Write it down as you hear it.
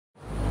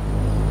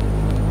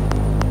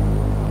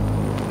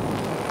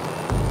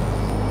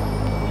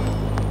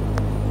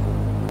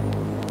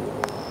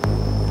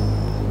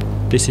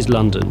This is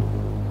London,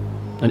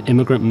 an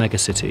immigrant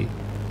megacity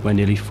where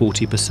nearly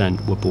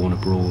 40% were born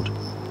abroad.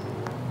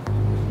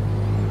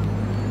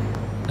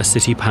 A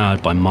city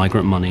powered by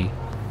migrant money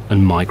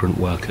and migrant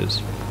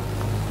workers.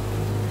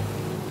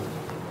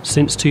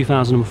 Since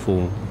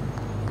 2004,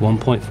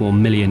 1.4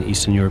 million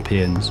Eastern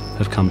Europeans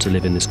have come to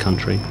live in this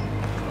country.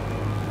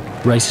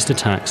 Racist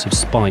attacks have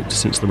spiked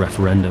since the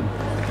referendum.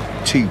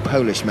 2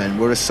 Polish men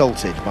were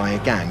assaulted by a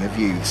gang of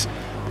youths.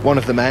 One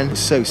of the men was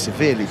so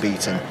severely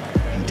beaten,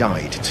 he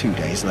died 2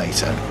 days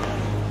later.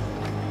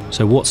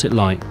 So what's it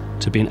like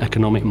to be an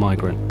economic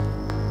migrant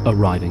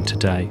arriving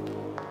today?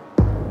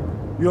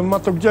 I on ma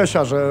to gdzieś,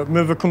 że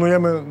my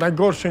wykonujemy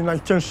najgorsze i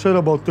najcięższe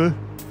roboty.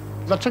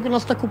 Dlaczego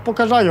nas tak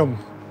upokarzają,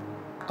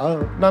 a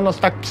na nas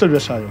tak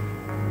przywieszają?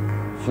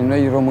 Și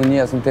noi,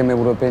 România, suntem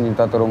europeni în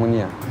toată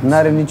România.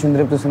 N-are niciun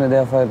dreptul să ne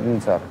dea afară din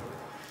țară.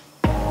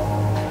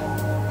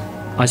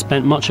 I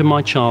spent much of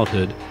my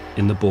childhood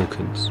in the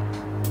Balkans.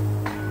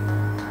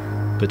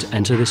 But to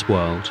enter this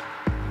world,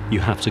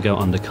 you have to go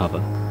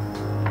undercover.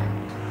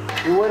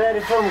 Where are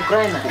you from?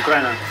 Ukraine?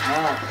 Ukraine.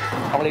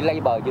 Only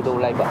labor, you do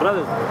labor.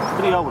 Brother,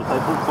 3 hours, I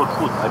book for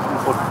food, I book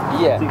for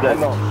Yeah, I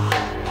know.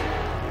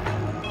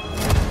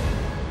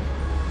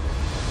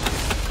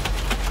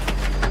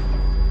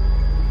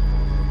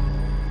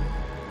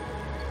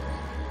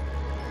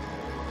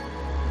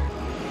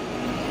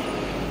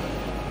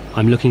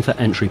 I'm looking for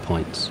entry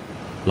points,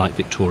 like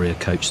Victoria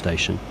Coach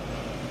Station.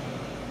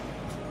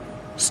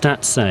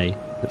 Stats say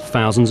that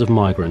thousands of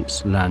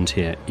migrants land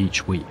here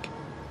each week,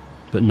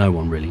 but no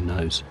one really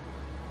knows.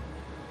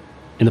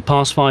 In the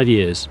past 5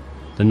 years,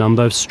 the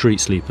number of street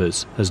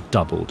sleepers has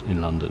doubled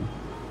in London.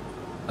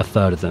 A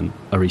third of them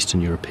are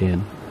Eastern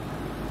European.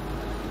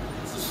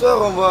 Ce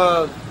soir, on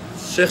va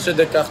chercher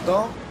des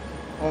cartons,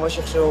 on va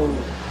chercher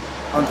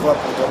un endroit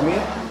pour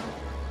dormir.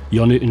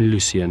 Yonu and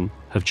Lucien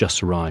have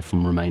just arrived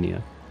from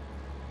Romania.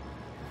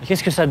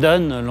 Qu'est-ce que ça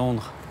donne,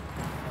 Londres?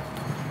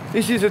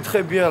 Ici, c'est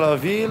très bien la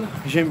ville,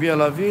 j'aime bien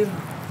la ville,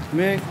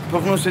 mais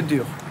pour nous, c'est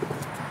dur.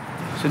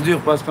 C'est dur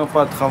parce qu'on n'a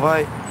pas de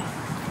travail,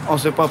 on ne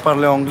sait pas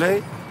parler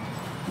anglais,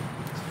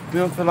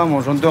 mais on fait la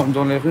manche, on dort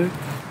dans les rues.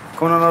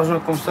 Quand on a l'argent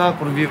comme ça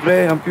pour vivre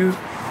un peu,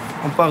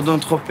 on part dans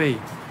notre pays,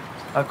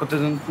 à côté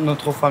de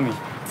notre famille.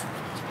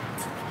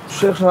 On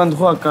cherche un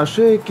endroit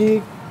caché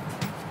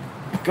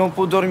qu'on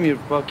peut dormir,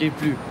 pas qu'il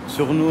pleut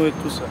sur nous et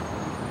tout ça.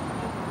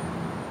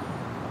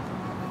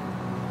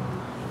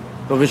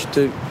 Donc je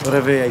te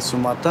réveille ce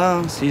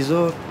matin, 6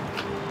 heures,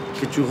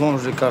 que tu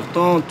ranges les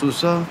cartons, tout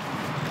ça.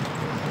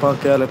 Pas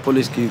qu'il y a la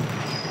police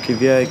qui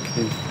vient et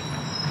qui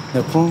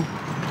les prend.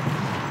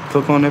 Il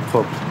faut qu'on est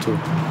propre, tout.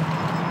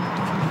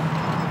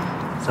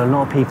 So a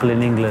lot of people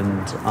in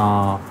England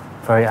are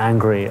very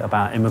angry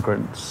about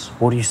immigrants.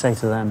 What do you say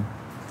to them?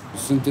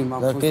 Suntem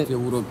fost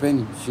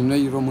europeni și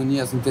noi,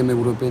 România, suntem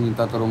europeni în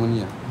toată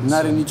România.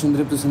 N-are niciun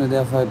dreptul să ne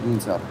dea afară din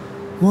țară.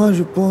 Moi,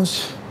 je pense,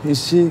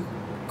 ici,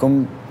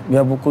 comme il y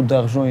a beaucoup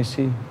d'argent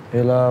ici,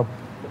 et la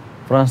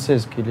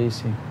Française qui est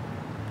ici,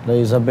 la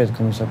Isabelle,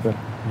 comme elle s'appelle,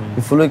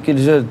 il faudrait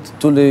qu'ils aident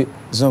tous les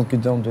hommes qui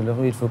dorment de la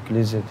rue, il faut qu'ils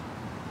les aident.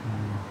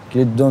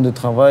 Qu'ils les donnent du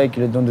travail,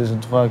 qu'ils les donnent des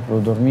endroits pour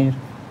dormir.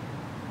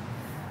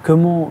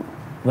 Comment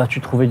vas-tu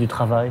trouver du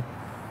travail?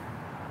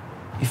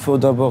 Il faut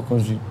d'abord, quand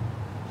il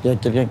y a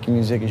quelqu'un qui me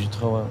disait que je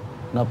travaille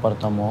en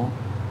appartement,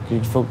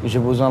 j'ai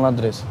besoin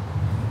d'adresse.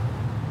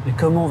 Mais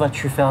comment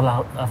vas-tu faire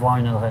avoir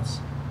une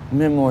adresse?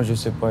 Même moi, je ne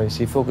sais pas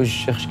ici. Il faut que je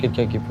cherche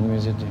quelqu'un qui peut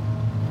nous aider.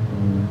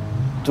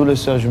 Tous les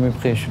soirs, je me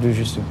prie, je suis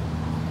juste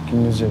qui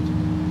nous aide.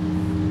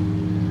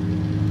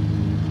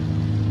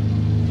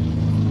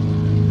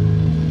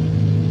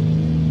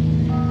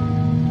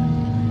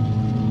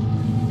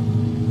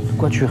 De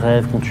quoi tu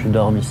rêves quand tu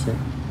dors ici?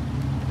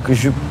 Que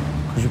je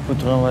peux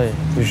travailler,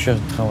 que je cherche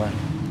du travail.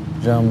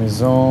 J'ai une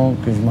maison,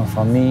 que j'ai ma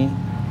famille,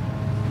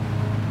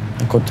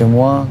 à côté de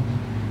moi.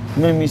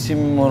 Même ici,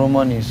 même en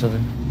Roumanie, ça.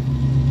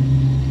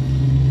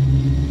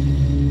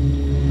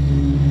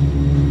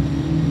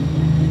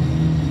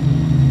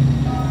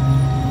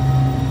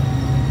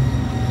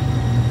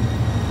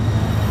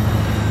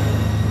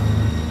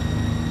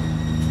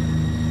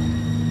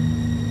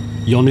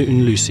 Yonu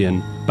and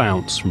Lucien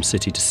bounce from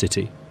city to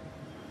city.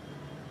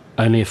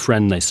 Only a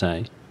friend, they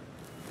say,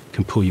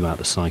 can pull you out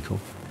the cycle.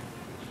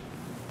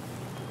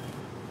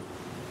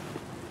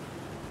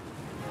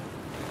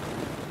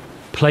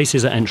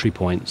 Places are entry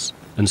points,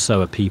 and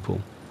so are people.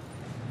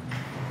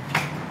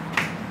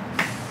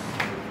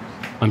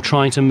 I'm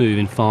trying to move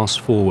in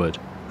fast forward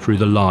through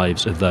the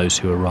lives of those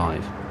who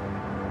arrive.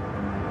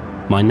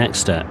 My next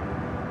step,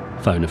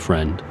 phone a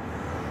friend.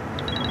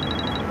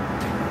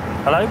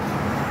 Hello?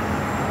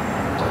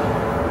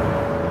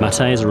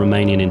 Matei is a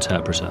Romanian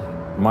interpreter.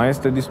 Mai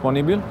este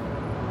disponibil?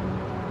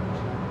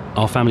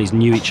 Our families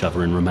knew each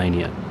other in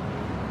Romania.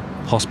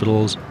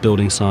 Hospitals,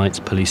 building sites,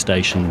 police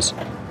stations.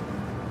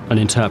 An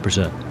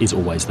interpreter is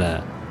always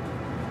there.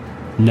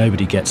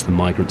 Nobody gets the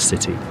migrant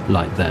city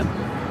like them.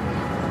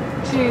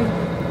 To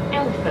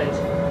Elford.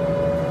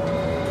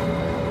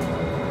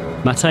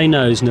 Matei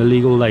knows an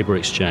illegal labour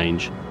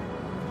exchange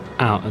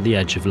out at the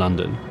edge of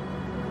London.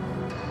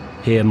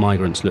 Here,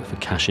 migrants look for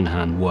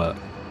cash-in-hand work.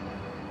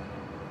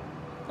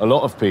 A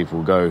lot of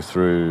people go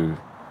through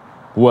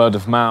word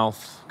of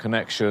mouth,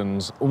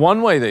 connections.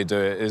 One way they do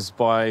it is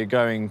by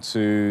going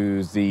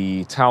to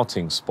the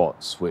touting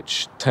spots,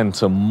 which tend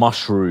to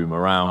mushroom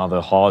around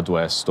other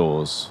hardware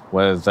stores,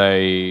 where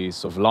they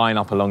sort of line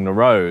up along the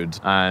road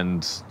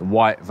and the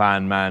white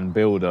van man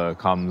builder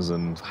comes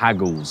and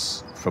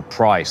haggles for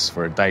price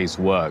for a day's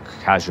work,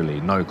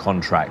 casually, no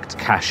contract,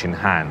 cash in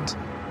hand.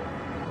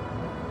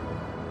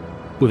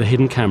 With a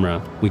hidden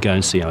camera, we go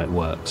and see how it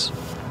works.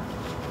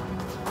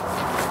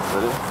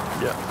 Ready?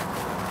 Yeah.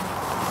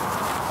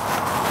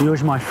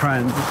 You're my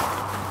friend.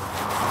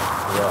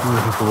 Yeah. I'm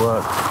looking for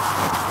work.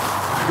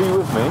 Be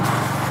with me.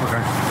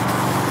 Okay.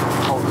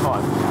 Whole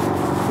time.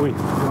 Oui,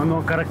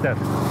 no character.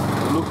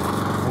 Look.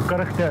 No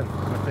character.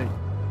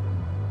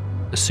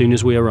 As soon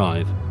as we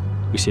arrive,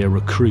 we see a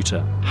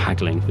recruiter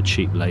haggling for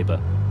cheap labour.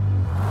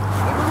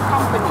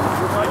 Company,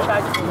 you don't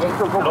charge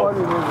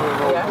me.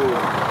 Yeah.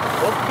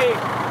 Okay.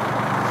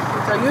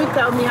 So you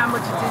tell me how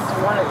much it is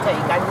you want to take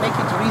and make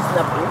it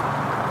reasonable,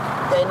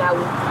 then I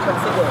will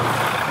consider it.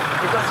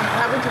 Because you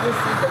haven't even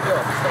seen the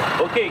job. So.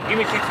 Okay, give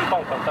me 60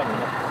 pounds. I'm coming.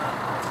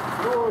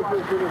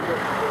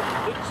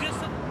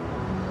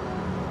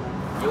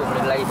 You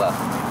only labor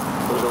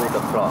to do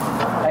the floor.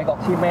 I got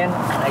cement,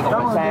 I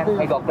got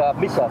sand, I got the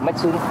mixer,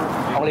 machine.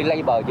 Only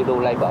labor, you do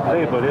labor.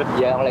 Labor, yeah?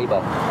 Yeah, only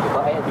labor.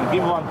 Give me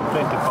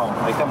 120 pounds.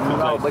 I can do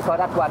No, because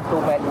that one,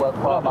 2 men work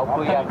for about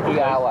 3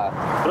 hours.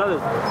 Brother,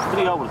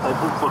 3 hours. I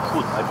book for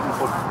food. I book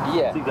for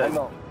Yeah, cigarettes. I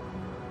know.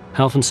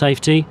 Health and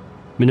safety,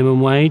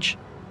 minimum wage,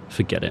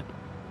 forget it.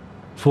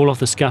 Fall off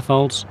the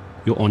scaffolds,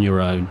 you're on your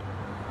own.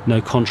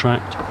 No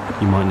contract,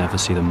 you might never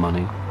see the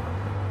money.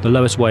 The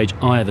lowest wage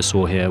I ever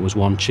saw here was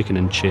 1 chicken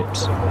and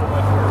chips.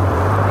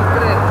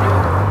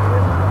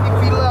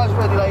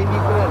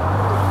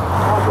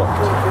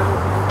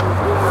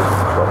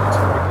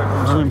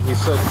 He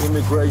said,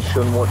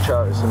 immigration, watch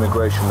out, it's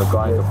immigration. The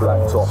guy in the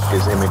black top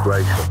is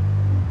immigration.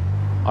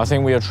 I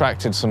think we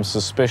attracted some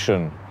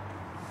suspicion.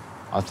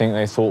 I think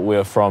they thought we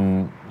were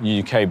from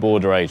UK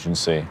border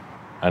agency,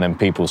 and then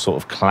people sort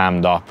of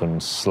clammed up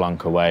and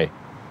slunk away.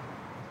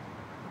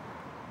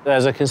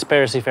 There's a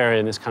conspiracy theory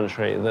in this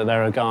country that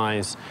there are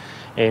guys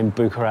in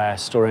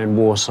Bucharest or in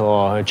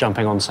Warsaw who are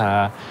jumping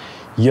onto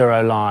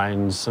Euro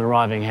lines and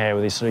arriving here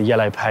with these sort of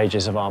yellow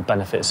pages of our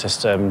benefit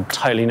system,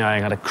 totally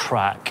knowing how to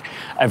crack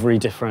every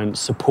different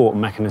support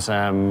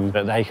mechanism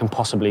that they can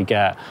possibly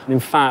get.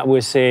 In fact,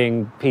 we're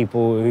seeing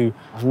people who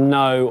have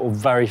no or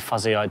very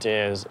fuzzy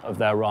ideas of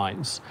their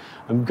rights,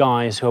 and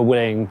guys who are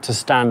willing to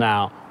stand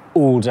out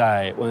all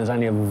day when there's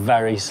only a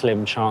very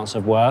slim chance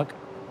of work.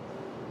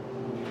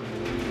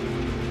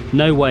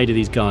 No way do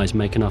these guys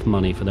make enough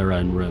money for their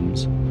own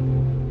rooms.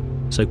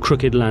 So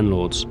crooked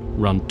landlords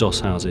run doss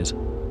houses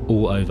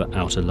all over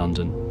outer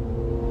London.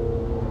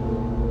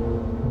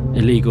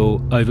 Illegal,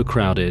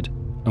 overcrowded,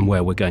 and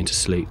where we're going to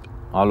sleep.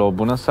 Alo,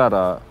 bună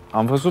seara.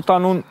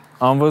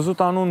 Am văzut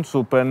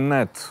anunțul pe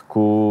net cu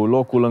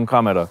locul în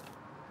cameră.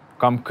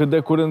 Cam cât de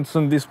curând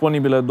sunt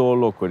disponibile 2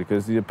 locuri, că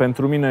e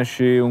pentru mine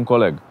și un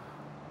coleg.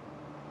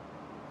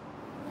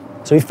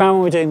 So we found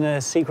when we were doing the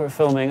secret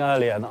filming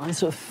earlier that I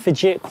sort of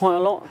fidget quite a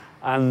lot,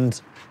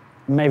 and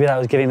maybe that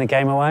was giving the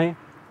game away.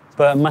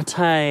 But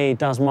Matej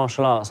does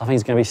martial arts. I think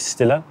he's going to be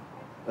stiller.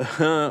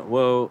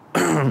 Well,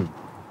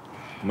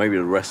 maybe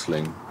the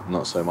wrestling,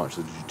 not so much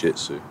the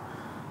jiu-jitsu.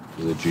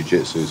 The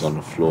jiu-jitsu is on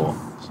the floor,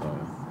 so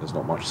there's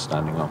not much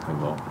standing up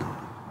involved.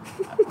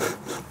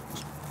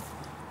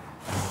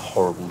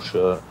 Horrible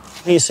shirt.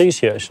 He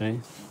suits you,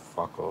 actually.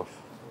 Fuck off.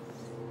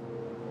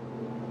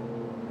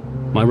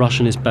 My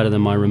Russian is better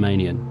than my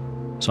Romanian,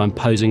 so I'm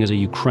posing as a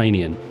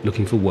Ukrainian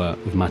looking for work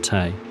with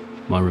Matej,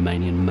 my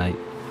Romanian mate.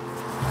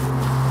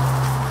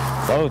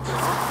 Salut!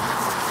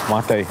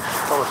 Matej.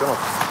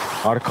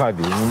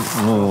 Arcadi,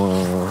 nu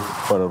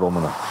fără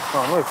română.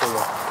 Nu e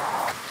problemă.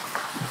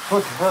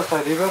 Uite, ăsta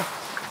e liber.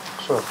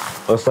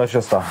 Ăsta și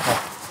ăsta.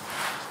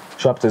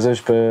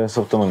 70 pe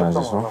săptămână, ai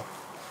zis, nu?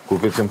 Cu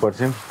câți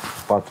împărțim?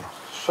 4.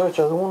 Și aici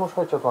unul și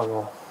aici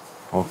maximum.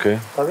 Ok.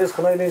 Dar vezi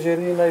că n-ai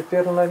lingerie, n-ai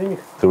pierd, n-ai nimic.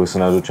 Trebuie să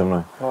ne aducem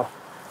noi. Da.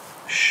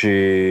 Și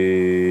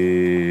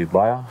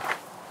baia?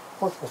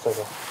 Uite, ăsta e.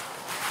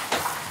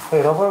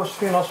 Păi, la voi o să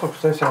fie nasol, că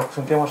stai seama, că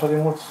suntem așa de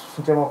mulți,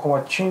 suntem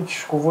acum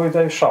 5, cu voi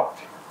dai 7.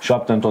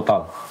 7 în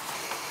total.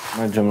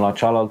 Mergem la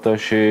cealaltă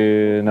și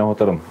ne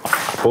hotărâm.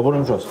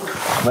 Coborâm jos.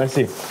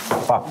 Mersi.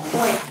 Pa.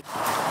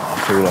 I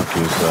feel like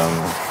he's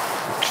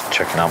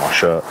checking out my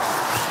shirt.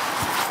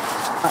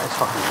 That is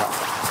fucking hell.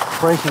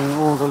 Breaking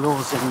all the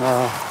laws in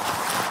health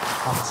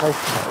and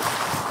safety code.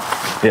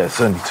 Yeah, it's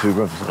only 2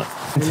 rooms, isn't it?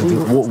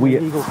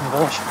 Illegal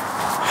conversion.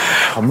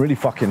 I'm really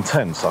fucking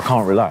tense. I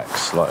can't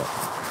relax. Like,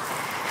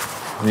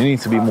 you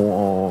need to be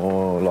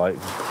more like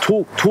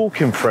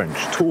talk in French.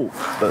 Talk.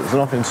 There's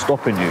nothing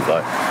stopping you.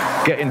 Like,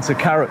 get into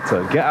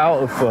character. Get out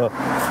of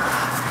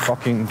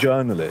fucking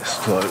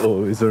journalist. Like,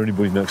 oh, is there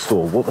anybody next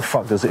door? What the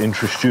fuck does it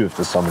interest you if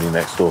there's somebody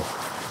next door?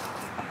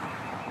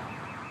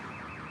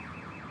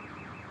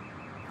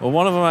 Well,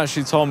 one of them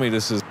actually told me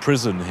this is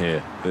prison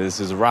here.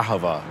 This is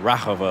Rahova.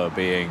 Rahova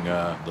being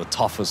the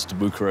toughest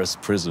Bucharest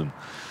prison.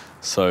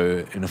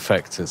 So, in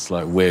effect, it's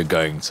like we're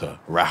going to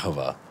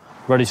Rahova.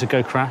 Ready to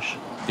go crash?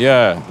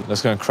 Yeah,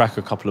 let's go and crack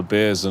a couple of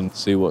beers and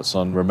see what's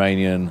on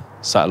Romanian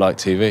satellite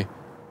TV.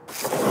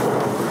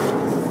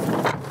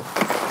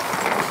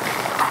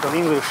 Little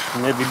English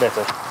may be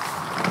better.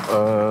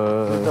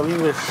 Little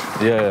English.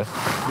 Yeah.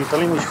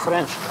 Little English,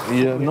 French.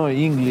 Yeah, no,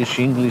 English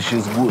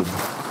is good.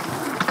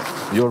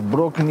 Your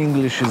broken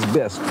English is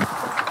best.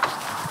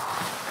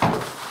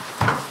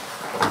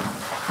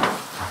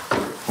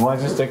 Cum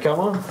zis te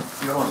cheamă?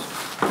 Ionuț.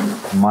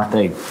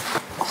 Matei.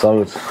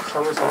 Salut.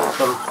 Salut, salut,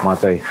 salut.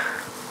 Matei.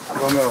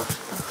 Romeo.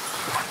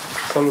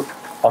 Salut.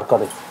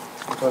 Arcade.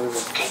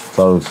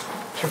 Salut.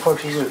 Ce faci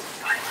zi?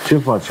 Ce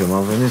facem?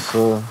 Am venit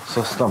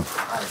să stăm.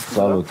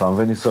 Salut, am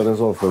venit să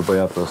rezolv pe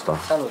băiatul ăsta.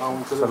 Salut. Am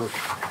înțeles.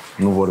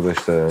 Nu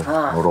vorbește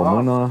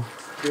română.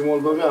 E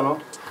moldovean, nu?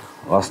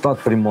 A stat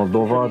prin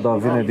Moldova, dar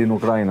vine din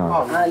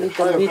Ucraina.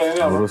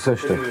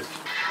 Rusește.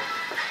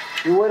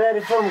 Where are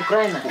you from?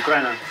 Ukraine?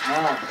 Ucraina.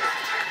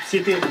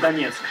 City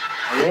Donetsk.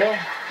 Yeah?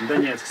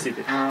 Donetsk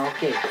city.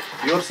 Okay.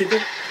 Your city?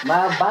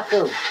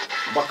 Bacău.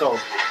 Bacău.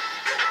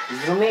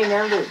 It's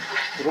Romanian, dude.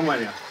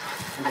 Romania.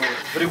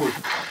 Very good.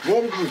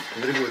 Very good.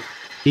 Very good.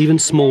 Even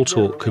small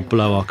talk could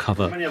blow our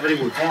cover. Romania, very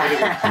good.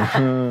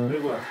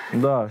 Very good.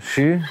 Da,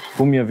 și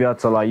cum e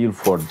viața la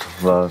Ilford?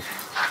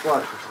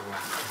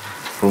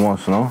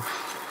 Frumos, nu?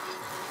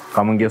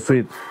 Cam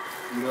înghesuit.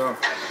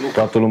 Da.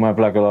 Toată lumea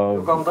pleacă la...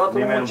 Deocamdată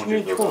nu mă cine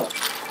niciuna.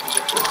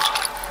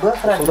 Bă,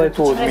 frate, să dai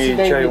tu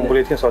ce ai un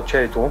buletin sau ce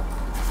ai tu.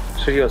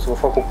 Serios, să vă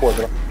fac o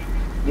poză.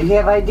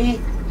 You have ID?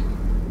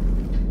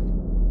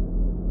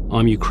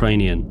 I'm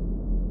Ukrainian,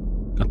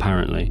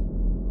 apparently.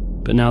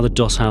 But now the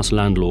Doss House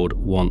landlord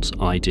wants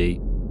ID.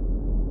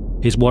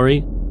 His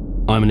worry?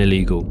 I'm an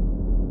illegal.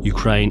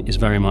 Ukraine is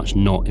very much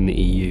not in the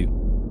EU.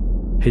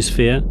 His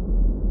fear?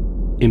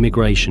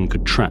 Immigration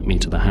could trap me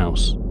to the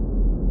house.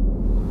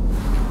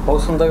 O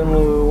să-mi dai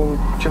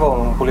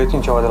un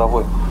buletin ceva de la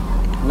voi.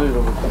 Nu știu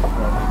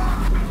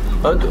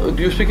cum.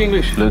 Do you speak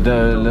English?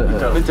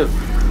 Little.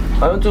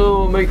 I want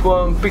to make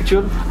one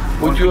picture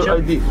with your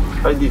ID.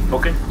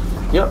 Okay.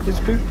 Yeah, it's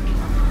speak.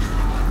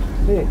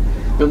 Hey,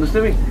 you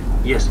understand me?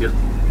 Yes, yes.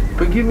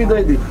 But give me the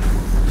ID.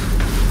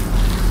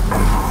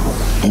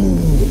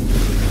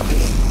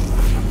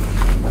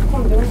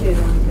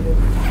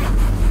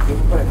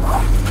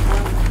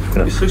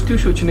 Să știu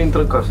și eu cine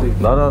intră în casă.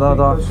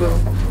 Da.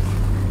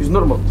 It's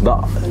normal. Da.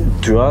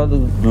 Tu as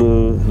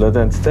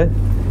l'identité?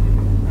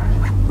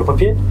 Le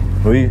papier?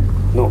 Oui.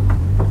 Nu.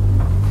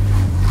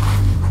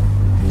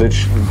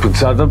 Deci,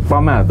 ți-a dat pe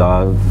mea,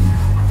 dar...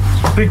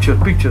 Picture,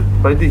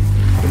 ID. You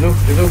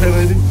don't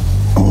have ID?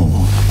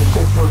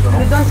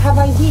 You don't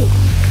have ID.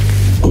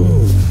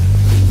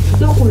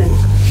 Document.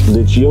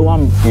 Deci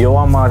eu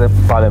am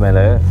ale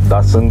mele,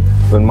 dar sunt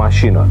în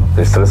mașină.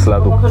 Deci trebuie să le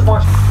aduc.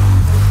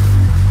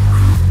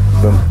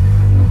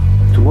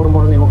 Tomorrow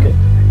morning, okay.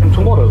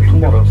 Tomorrow,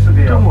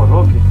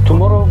 okay.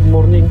 Tomorrow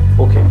morning,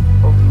 okay.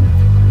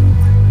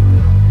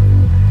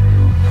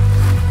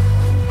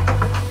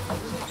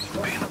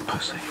 Being a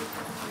pussy.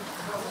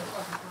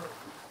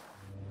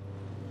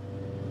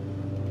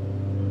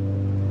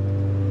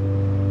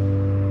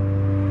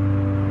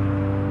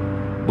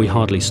 We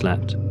hardly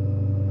slept.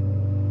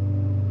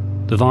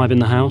 The vibe in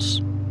the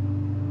house?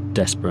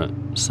 Desperate,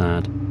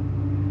 sad.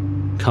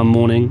 Come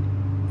morning,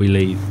 we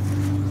leave.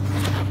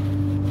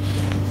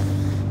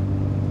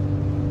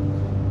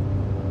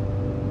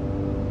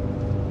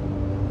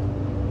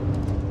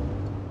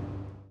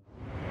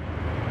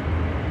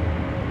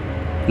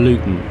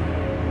 Luton,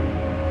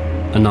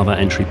 another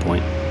entry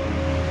point.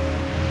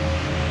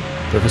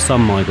 But for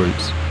some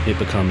migrants, it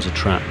becomes a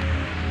trap.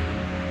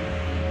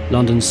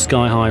 London's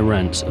sky-high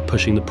rents are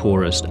pushing the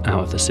poorest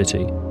out of the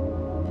city.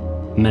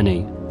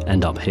 Many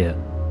end up here.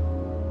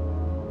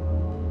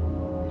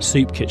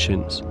 Soup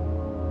kitchens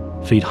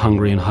feed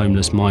hungry and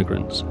homeless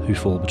migrants who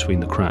fall between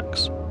the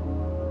cracks.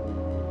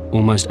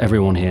 Almost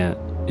everyone here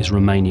is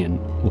Romanian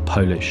or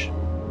Polish,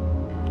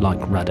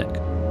 like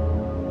Radek.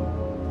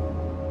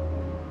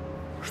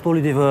 Что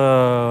люди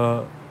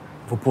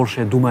w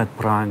Polsce думают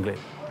про Anglię?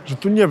 Że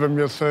tu, nie wiem,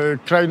 jest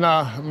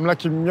kraina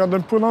mlekiem i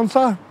miodem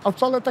płynąca, a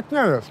wcale tak nie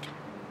jest.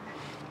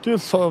 Tu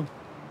jest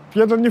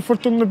jeden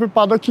niefortunny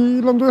wypadek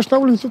i lądujesz na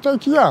ulicy tak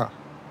jak i ja.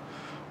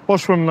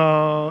 Poszłem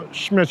na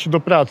śmieci do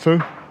pracy,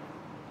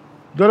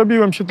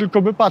 dorobiłem się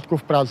tylko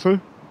wypadków pracy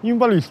i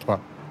inwalidztwa.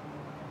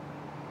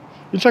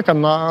 I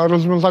czekam na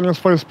rozwiązanie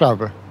swojej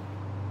sprawy.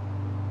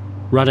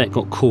 Radek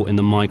got caught in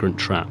the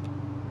migrant trap.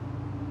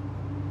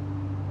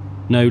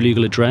 No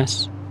legal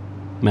address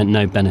meant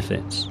no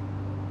benefits.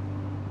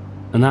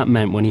 And that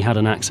meant when he had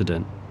an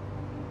accident,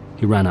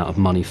 he ran out of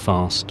money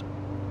fast.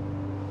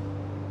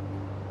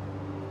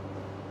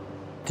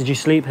 Did you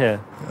sleep here?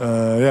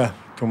 Yeah,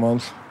 2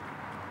 months.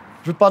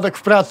 Wypadek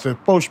w pracy,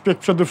 pośpiech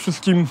przede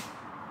wszystkim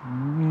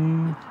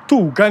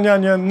tu,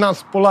 ganianie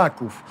nas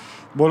Polaków,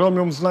 bo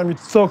robią z nami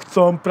co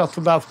chcą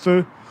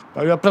pracodawcy,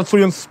 A ja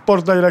pracując w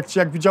Sport Directie,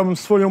 jak widziałem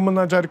swoją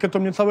menadżerkę, to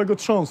mnie całego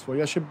trząsło.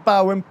 Ja się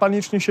bałem,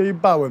 panicznie się jej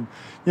bałem.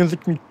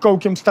 Język mi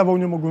kołkiem stawał,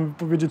 nie mogłem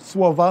wypowiedzieć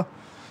słowa.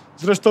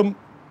 Zresztą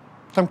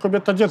tam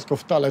kobieta dziecko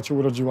w toalecie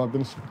urodziła,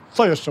 więc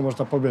co jeszcze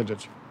można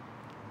powiedzieć?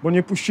 Bo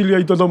nie puścili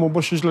jej do domu,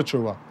 bo się źle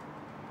czuła.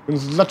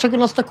 Więc dlaczego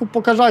nas tak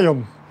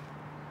upokarzają,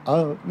 a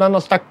na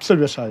nas tak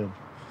przywieszają?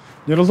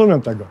 Nie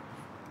rozumiem tego.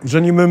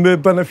 Że niby my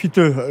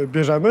benefity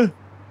bierzemy?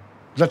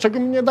 Dlaczego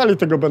mi nie dali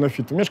tego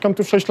benefitu? Mieszkam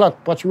tu 6 lat,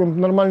 płaciłem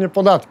normalnie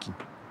podatki.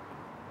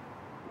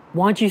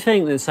 Why do you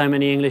think that so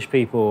many English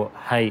people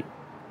hate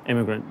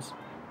immigrants?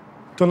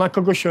 To na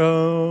kogoś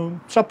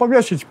trzeba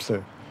powiesić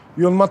psy.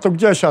 I on ma to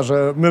gdzieś,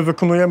 że my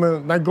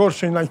wykonujemy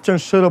najgorsze i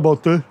najcięższe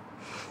roboty.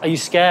 Are you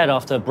scared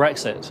after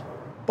Brexit?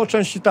 Po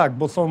części tak,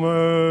 bo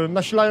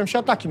nasilają się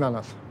ataki na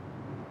nas.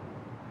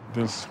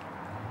 This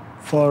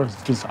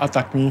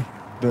attack me,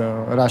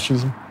 the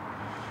racism.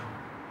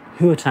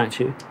 Who attacked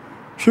you?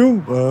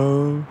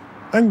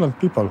 England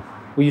people.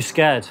 Were you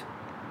scared?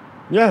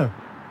 Yeah,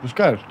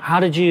 scared.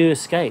 How did you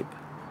escape?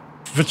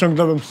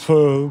 Wyciągnąłem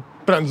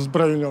pręt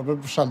zbrojeniowy,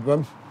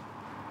 wyszedłem.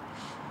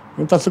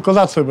 No tacy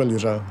kozacy byli,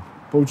 że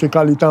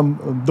pouciekali tam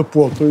do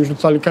płotu i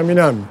rzucali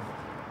kamieniami.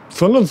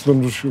 Co noc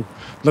rzucił,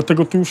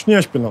 dlatego tu już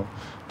nie śpię. No.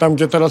 Tam,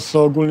 gdzie teraz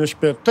ogólnie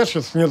śpię, też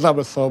jest nie za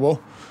wesoło,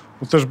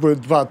 bo też były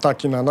 2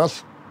 ataki na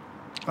nas,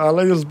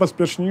 ale jest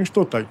bezpieczniej niż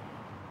tutaj.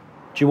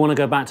 Do you want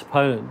to go back to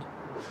Poland?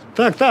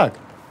 Tak, tak.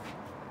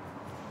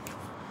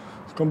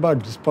 Come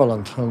back to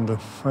Poland and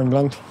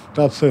England.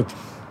 That's it.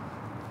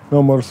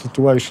 No more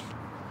situation.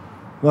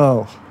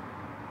 No.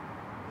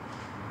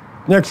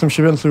 Nie chcę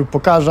się więcej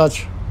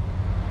pokazać.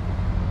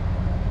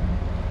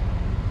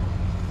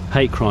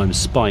 Hate crimes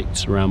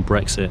spiked around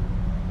Brexit,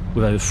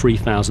 with over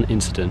 3,000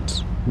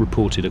 incidents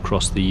reported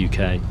across the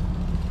UK.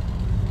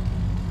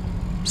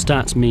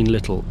 Stats mean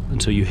little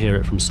until you hear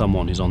it from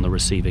someone who's on the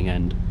receiving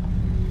end.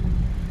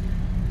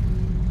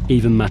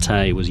 Even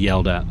Matej was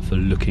yelled at for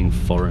looking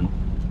foreign.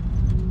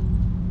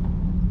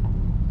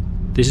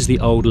 This is the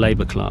old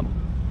Labour Club,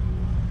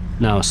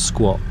 now a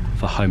squat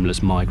for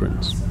homeless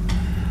migrants.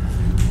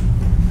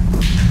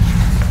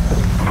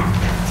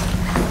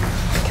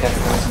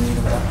 Careful, there's a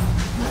needle there.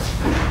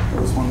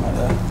 There was one right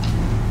there.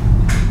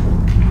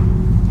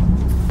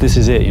 This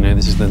is it, you know,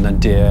 this is the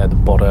nadir, the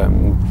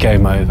bottom,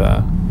 game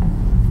over.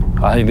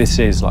 I think this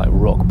is like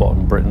rock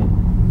bottom Britain.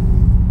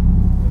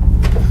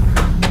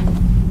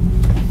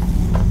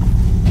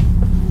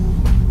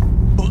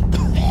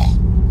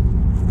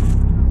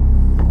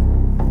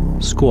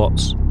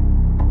 Squats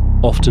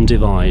often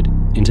divide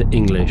into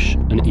English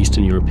and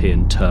Eastern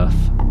European turf.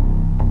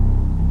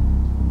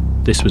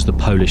 This was the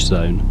Polish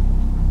zone.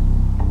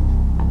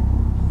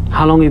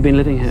 How long have you been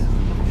living here?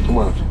 2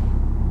 months.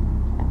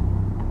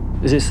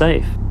 Is it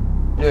safe?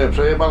 Nie,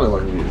 przejebane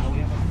oni jest.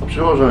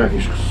 Przywożą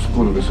jakieś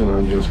skurwysyny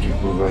angielskich,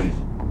 kurwa.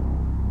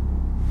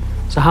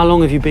 So how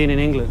long have you been in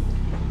England?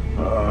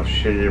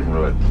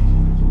 7 lat.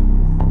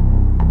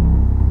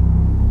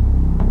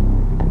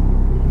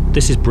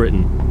 This is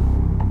Britain,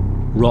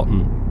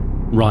 rotten,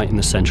 right in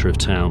the centre of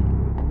town.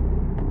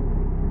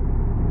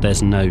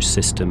 There's no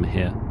system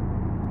here.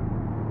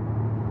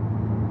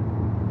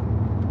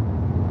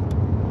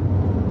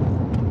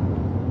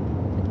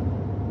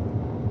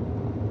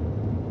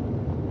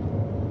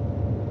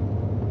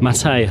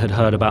 Matej had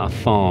heard about a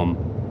farm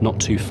not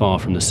too far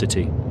from the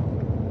city.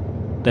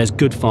 There's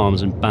good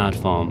farms and bad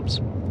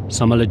farms.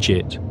 Some are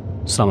legit,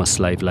 some are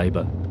slave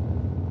labour.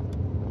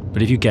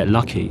 But if you get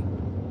lucky,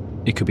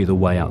 it could be the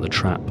way out the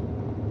trap.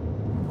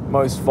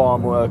 Most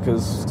farm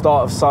workers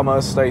start of summer,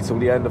 stay till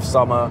the end of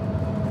summer,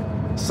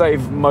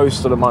 save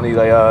most of the money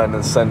they earn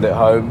and send it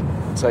home,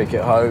 take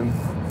it home.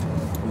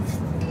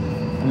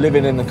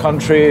 Living in the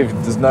country,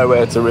 there's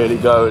nowhere to really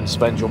go and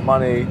spend your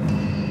money,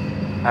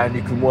 and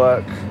you can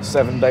work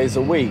 7 days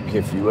a week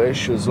if you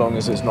wish, as long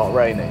as it's not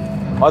raining.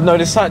 I've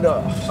noticed that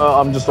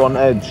I'm just on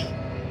edge.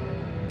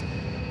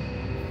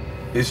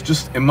 It's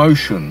just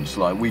emotions,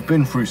 like we've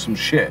been through some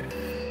shit.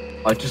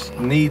 I just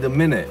need a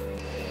minute.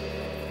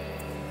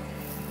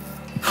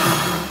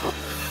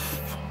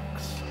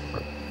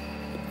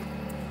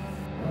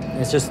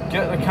 It's just...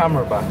 Get the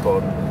camera back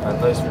on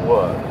and let's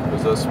work,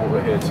 because that's what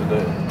we're here to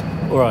do.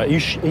 All right,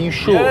 are you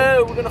sure?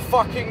 Yeah, we're gonna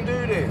fucking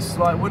do this.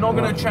 Like, we're not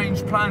gonna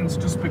change plans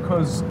just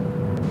because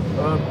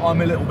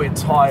I'm a little bit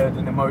tired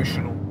and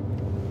emotional.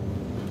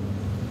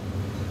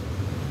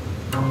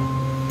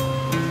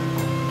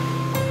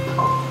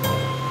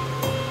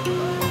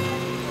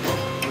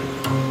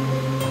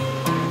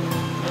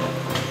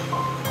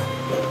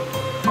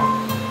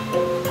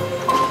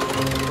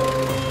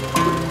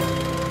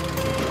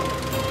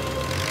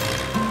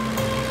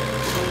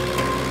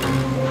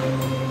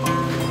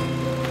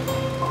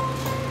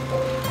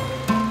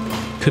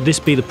 Could this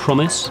be the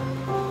promise?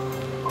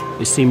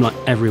 It seemed like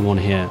everyone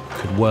here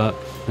could work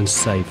and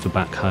save for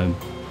back home,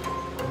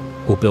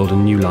 or build a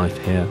new life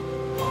here.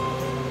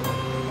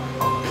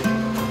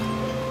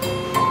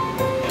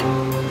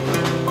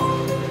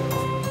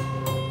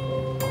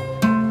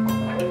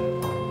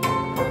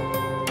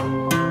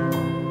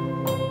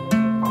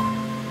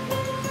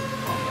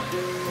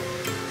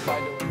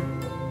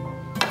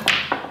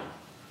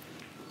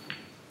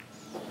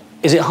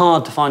 Is it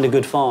hard to find a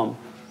good farm?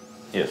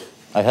 Yes.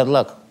 I had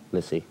luck,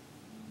 let's say.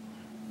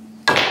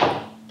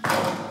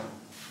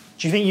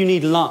 Do you think you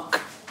need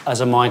luck as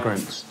a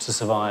migrant to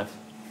survive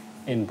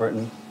in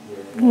Britain?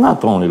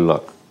 Not only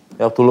luck.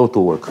 You have to love to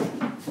work,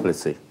 let's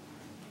say.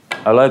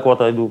 I like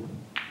what I do.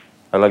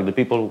 I like the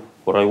people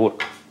where I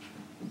work.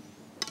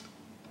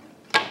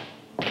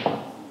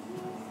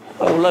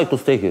 I would like to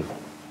stay here,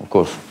 of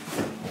course.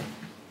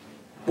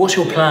 What's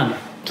your plan?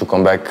 To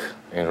come back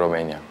in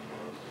Romania.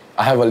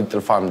 I have a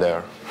little farm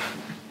there.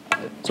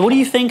 So what do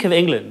you think of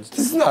England?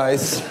 It's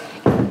nice.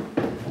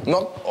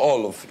 Not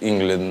all of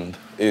England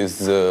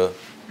is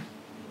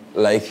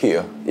like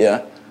here,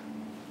 yeah?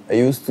 I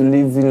used to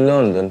live in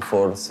London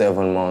for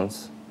 7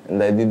 months,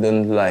 and I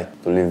didn't like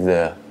to live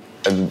there.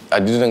 I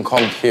didn't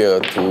come here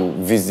to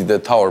visit the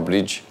Tower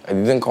Bridge. I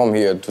didn't come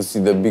here to see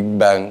the Big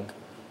Bang.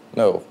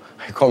 No,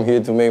 I come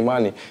here to make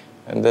money,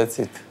 and that's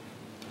it.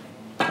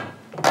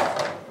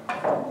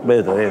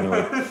 Better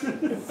anyway.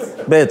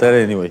 Better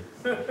anyway.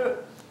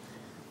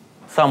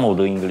 Some of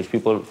the English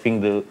people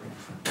think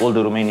all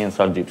the Romanians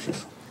are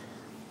gypsies.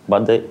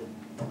 But they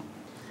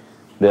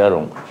are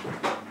wrong.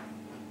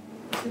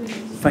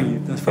 Thank you,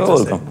 that's You're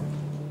fantastic. welcome.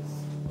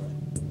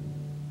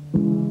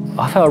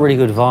 I felt a really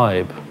good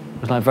vibe.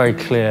 It was like very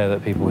clear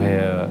that people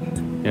here,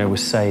 were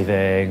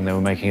saving, they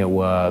were making it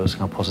work, there was a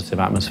kind of positive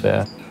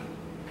atmosphere.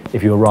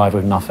 If you arrive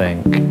with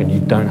nothing and you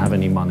don't have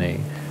any money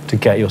to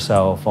get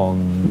yourself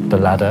on the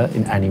ladder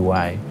in any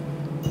way,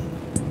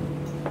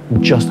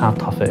 just how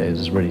tough it is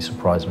has really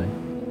surprised me.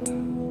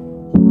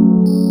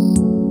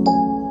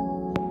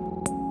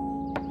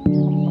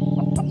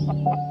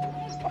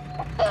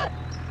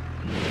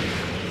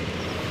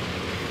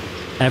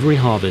 Every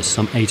harvest,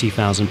 some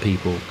 80,000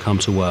 people come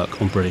to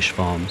work on British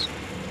farms,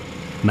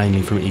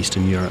 mainly from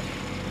Eastern Europe.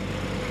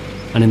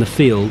 And in the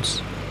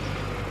fields,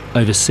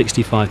 over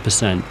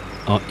 65%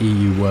 are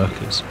EU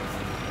workers.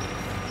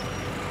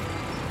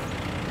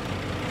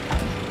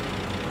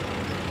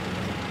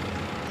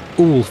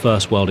 All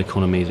first world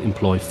economies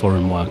employ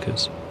foreign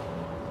workers.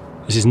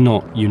 This is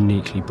not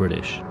uniquely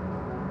British.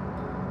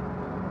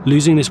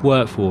 Losing this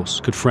workforce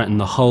could threaten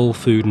the whole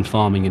food and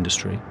farming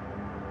industry,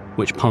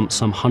 which pumps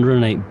some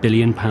 £108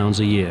 billion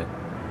a year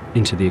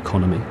into the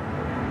economy.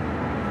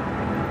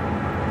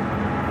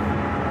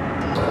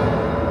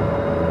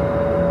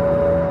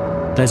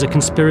 There's a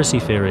conspiracy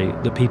theory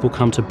that people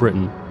come to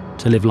Britain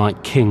to live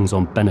like kings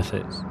on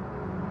benefits.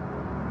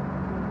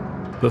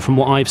 But from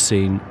what I've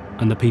seen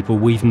and the people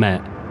we've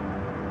met,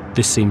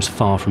 this seems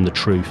far from the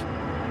truth.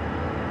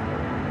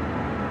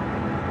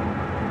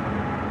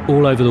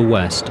 All over the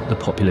West, the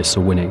populists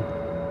are winning.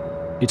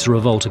 It's a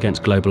revolt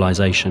against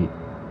globalization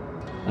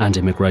and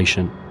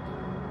immigration.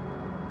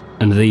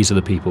 And these are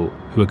the people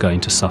who are going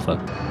to suffer.